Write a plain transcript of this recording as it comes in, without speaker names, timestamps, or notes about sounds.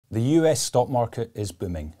The US stock market is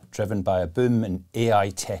booming, driven by a boom in AI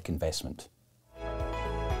tech investment.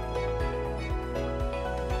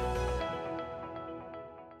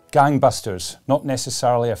 Gangbusters, not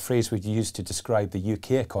necessarily a phrase we'd use to describe the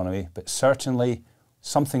UK economy, but certainly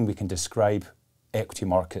something we can describe equity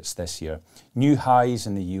markets this year. New highs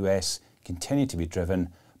in the US continue to be driven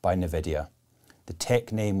by Nvidia, the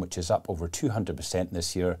tech name which is up over 200%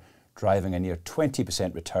 this year, driving a near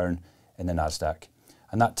 20% return in the Nasdaq.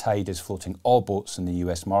 And that tide is floating all boats in the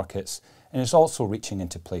US markets and is also reaching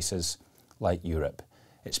into places like Europe.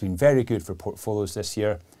 It's been very good for portfolios this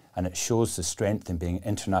year, and it shows the strength in being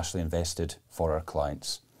internationally invested for our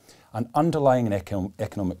clients. And underlying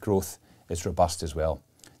economic growth is robust as well.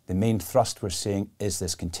 The main thrust we're seeing is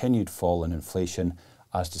this continued fall in inflation,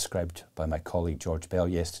 as described by my colleague George Bell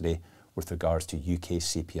yesterday with regards to UK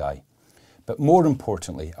CPI. But more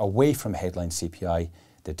importantly, away from headline CPI,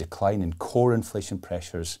 the decline in core inflation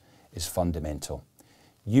pressures is fundamental.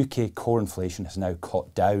 UK core inflation has now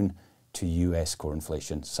caught down to US core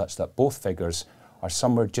inflation, such that both figures are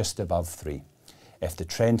somewhere just above 3. If the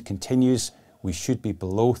trend continues, we should be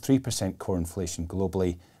below 3% core inflation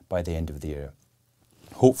globally by the end of the year.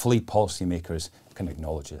 Hopefully, policymakers can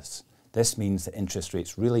acknowledge this. This means that interest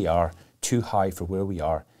rates really are too high for where we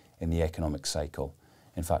are in the economic cycle.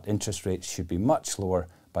 In fact, interest rates should be much lower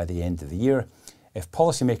by the end of the year if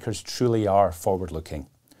policymakers truly are forward-looking.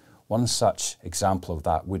 One such example of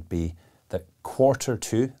that would be that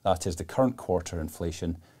Q2, that is the current quarter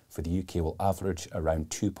inflation for the UK, will average around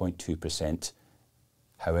 2.2%.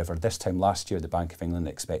 However, this time last year, the Bank of England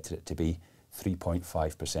expected it to be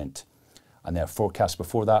 3.5%. And their forecast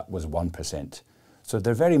before that was 1%. So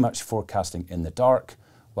they're very much forecasting in the dark,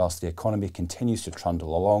 whilst the economy continues to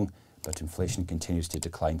trundle along, but inflation continues to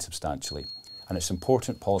decline substantially. And it's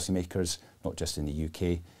important policymakers, not just in the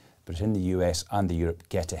UK, but in the US and the Europe,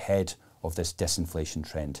 get ahead of this disinflation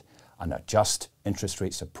trend and adjust interest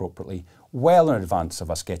rates appropriately, well in advance of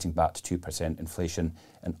us getting back to 2% inflation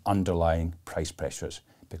and underlying price pressures.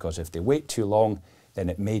 Because if they wait too long, then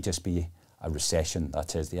it may just be a recession,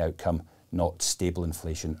 that is the outcome, not stable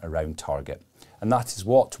inflation around target. And that is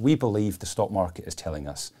what we believe the stock market is telling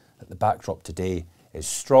us, that the backdrop today is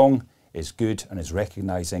strong, is good, and is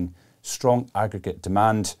recognising strong aggregate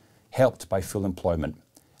demand, helped by full employment.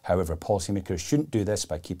 However, policymakers shouldn't do this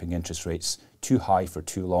by keeping interest rates too high for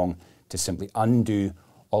too long to simply undo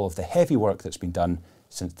all of the heavy work that's been done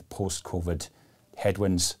since the post-COVID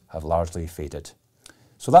headwinds have largely faded.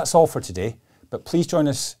 So that's all for today, but please join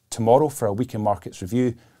us tomorrow for our Week in Markets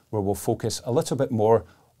review, where we'll focus a little bit more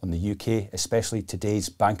on the UK, especially today's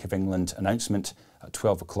Bank of England announcement at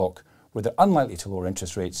 12 o'clock, where they're unlikely to lower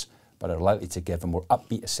interest rates, but are likely to give a more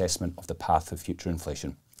upbeat assessment of the path of future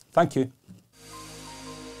inflation. Thank you.